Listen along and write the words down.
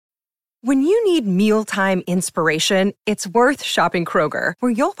When you need mealtime inspiration, it's worth shopping Kroger,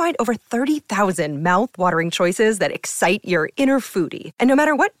 where you'll find over 30,000 mouth-watering choices that excite your inner foodie. And no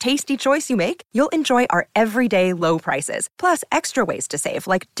matter what tasty choice you make, you'll enjoy our everyday low prices, plus extra ways to save,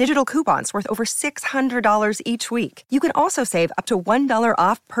 like digital coupons worth over $600 each week. You can also save up to $1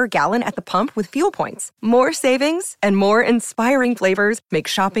 off per gallon at the pump with fuel points. More savings and more inspiring flavors make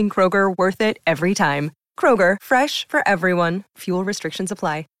shopping Kroger worth it every time. Kroger, fresh for everyone. Fuel restrictions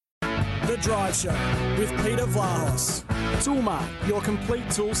apply. The Drive Show with Peter Vlahos. Toolmart, your complete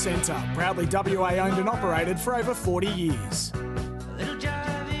tool centre. Proudly WA owned and operated for over 40 years.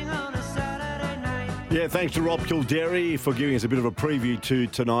 Yeah, thanks to Rob Kildare for giving us a bit of a preview to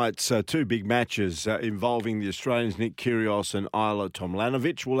tonight's two big matches involving the Australians Nick Kyrgios and Ajla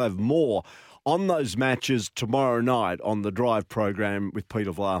Tomljanovic. We'll have more on those matches tomorrow night on the Drive program with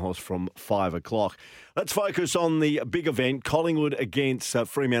Peter Vlahos from 5 o'clock. Let's focus on the big event, Collingwood against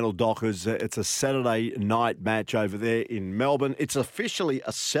Fremantle Dockers. It's a Saturday night match over there in Melbourne. It's officially a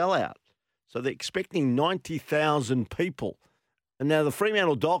sellout, so they're expecting 90,000 people. And now the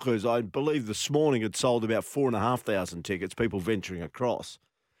Fremantle Dockers, I believe this morning, had sold about 4,500 tickets, people venturing across.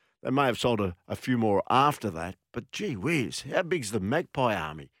 They may have sold a few more after that, but gee whiz, how big's the Magpie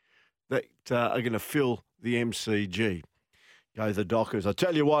Army that are going to fill the MCG? Go the Dockers. I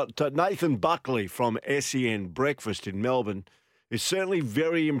tell you what, Nathan Buckley from SEN Breakfast in Melbourne is certainly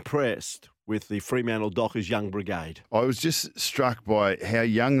very impressed with the Fremantle Dockers young brigade. I was just struck by how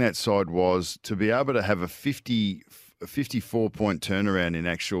young that side was to be able to have a 54-point turnaround in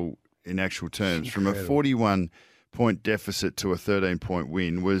actual terms. From a 41-point deficit to a 13-point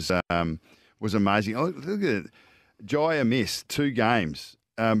win was amazing. Oh, look at it. Jaya missed 2 games.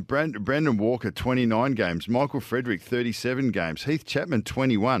 Brandon Walker, 29 games. Michael Frederick, 37 games. Heath Chapman,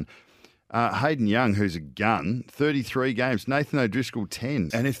 21. Hayden Young, who's a gun, 33 games. Nathan O'Driscoll,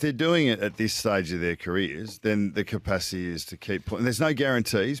 10. And if they're doing it at this stage of their careers, then the capacity is to keep pulling. There's no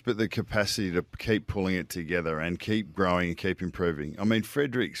guarantees, but the capacity to keep pulling it together and keep growing and keep improving. I mean,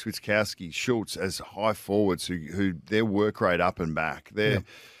 Frederick, Switkowski, Schultz as high forwards who their work rate up and back.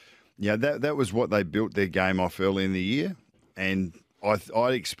 That was what they built their game off early in the year. And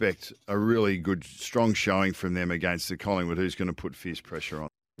I'd expect a really good, strong showing from them against the Collingwood, who's going to put fierce pressure on.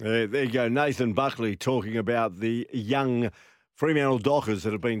 There you go. Nathan Buckley talking about the young Fremantle Dockers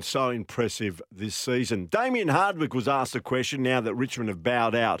that have been so impressive this season. Damien Hardwick was asked a question now that Richmond have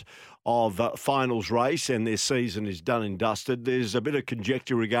bowed out of finals race and their season is done and dusted. There's a bit of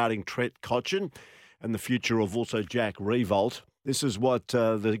conjecture regarding Trent Cotchin and the future of also Jack Riewoldt. This is what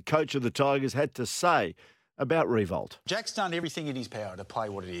the coach of the Tigers had to say about Riewoldt. Jack's done everything in his power to play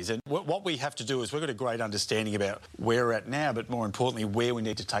what it is. And what we have to do is we've got a great understanding about where we're at now, but more importantly, where we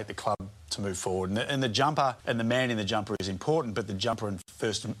need to take the club to move forward. And the jumper and the man in the jumper is important, but the jumper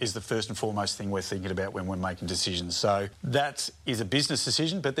is the first and foremost thing we're thinking about when we're making decisions. So that is a business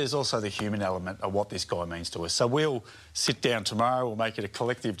decision, but there's also the human element of what this guy means to us. So we'll sit down tomorrow, we'll make it a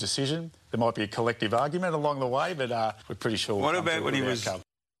collective decision. There might be a collective argument along the way, but we're pretty sure we'll What about when he was...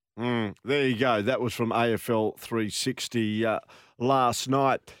 There you go. That was from AFL 360 last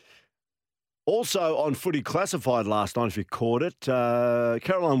night. Also on Footy Classified last night, if you caught it,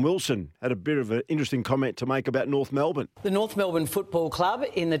 Caroline Wilson had a bit of an interesting comment to make about North Melbourne. The North Melbourne Football Club,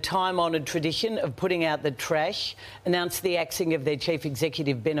 in the time-honoured tradition of putting out the trash, announced the axing of their chief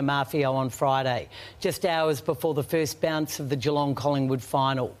executive, Ben Amafio, on Friday, just hours before the first bounce of the Geelong-Collingwood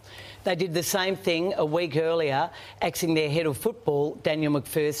final. They did the same thing a week earlier, axing their head of football, Daniel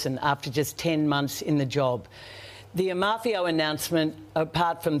McPherson, after just 10 months in the job. The Amafio announcement,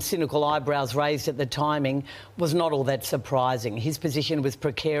 apart from cynical eyebrows raised at the timing, was not all that surprising. His position was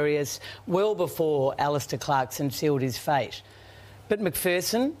precarious well before Alistair Clarkson sealed his fate. But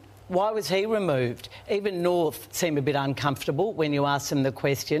McPherson, why was he removed? Even North seemed a bit uncomfortable when you asked them the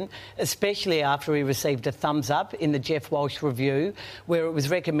question, especially after he received a thumbs up in the Jeff Walsh review, where it was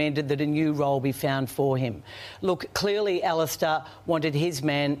recommended that a new role be found for him. Look, clearly Alistair wanted his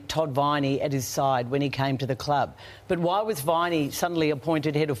man, Todd Viney, at his side when he came to the club. But why was Viney suddenly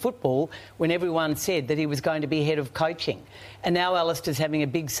appointed head of football when everyone said that he was going to be head of coaching? And now Alistair's having a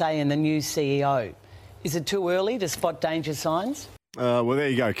big say in the new CEO. Is it too early to spot danger signs? Well, there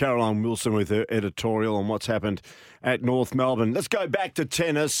you go. Caroline Wilson with her editorial on what's happened at North Melbourne. Let's go back to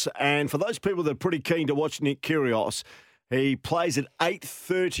tennis. And for those people that are pretty keen to watch Nick Kyrgios, he plays at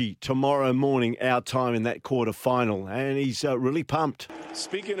 8:30 tomorrow morning, our time, in that quarter-final. And he's really pumped.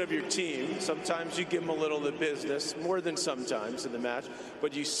 Speaking of your team, sometimes you give them a little of the business, more than sometimes in the match.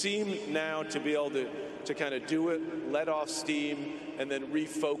 But you seem now to be able to kind of do it, let off steam, and then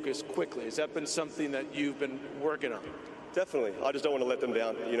refocus quickly. Has that been something that you've been working on? Definitely. I just don't want to let them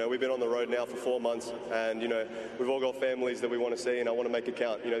down. You know, we've been on the road now for 4 months, and, you know, we've all got families that we want to see, and I want to make it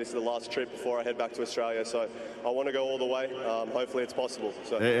count. You know, this is the last trip before I head back to Australia, so I want to go all the way. Hopefully it's possible.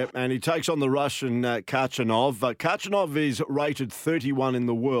 So. Yeah, and he takes on the Russian Khachanov. Khachanov is rated 31 in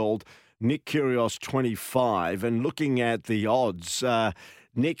the world, Nick Kyrgios 25, and looking at the odds,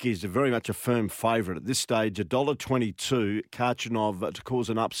 Nick is very much a firm favourite at this stage. $1.22. Khachanov to cause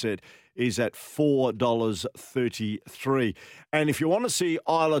an upset is at $4.33. And if you want to see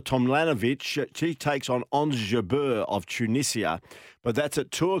Ayla Tomljanovic, she takes on Ons Jabeur of Tunisia. But that's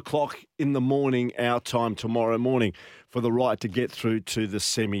at 2 o'clock in the morning, our time tomorrow morning, for the right to get through to the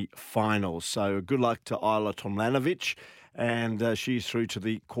semi-finals. So good luck to Ayla Tomljanovic. And she's through to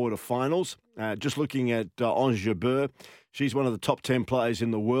the quarterfinals. Just looking at Ons Jabeur, she's one of the top 10 players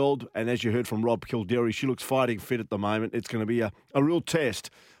in the world. And as you heard from Rob Kildare, she looks fighting fit at the moment. It's going to be a real test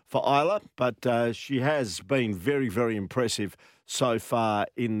for Ayla, but she has been very, very impressive so far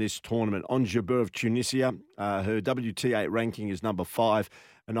in this tournament. Ons Jabeur of Tunisia, her WTA ranking is number 5,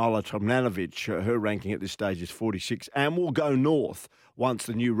 and Ayla Tomljanovic, her ranking at this stage is 46, and will go north once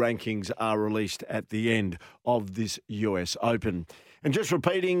the new rankings are released at the end of this US Open. And just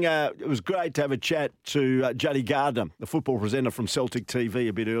repeating, it was great to have a chat to Juddy Gardner, the football presenter from Celtic TV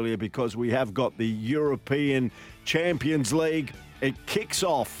a bit earlier, because we have got the European Champions League. It kicks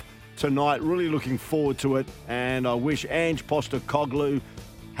off tonight. Really looking forward to it. And I wish Ange Postecoglou,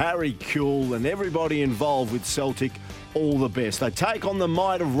 Harry Kewell and everybody involved with Celtic all the best. They take on the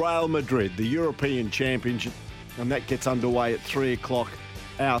might of Real Madrid, the European Championship, and that gets underway at 3 o'clock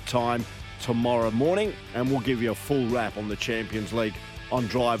our time tomorrow morning. And we'll give you a full wrap on the Champions League on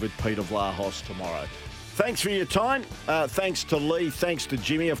Drive with Peter Vlahos tomorrow. Thanks for your time. Thanks to Lee. Thanks to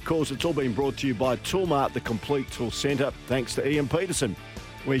Jimmy. Of course, it's all been brought to you by Toolmart, the complete tool centre. Thanks to Ian Peterson,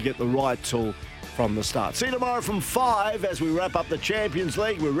 where you get the right tool from the start. See you tomorrow from 5 as we wrap up the Champions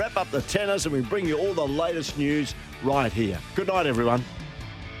League, we wrap up the tennis, and we bring you all the latest news right here. Good night, everyone.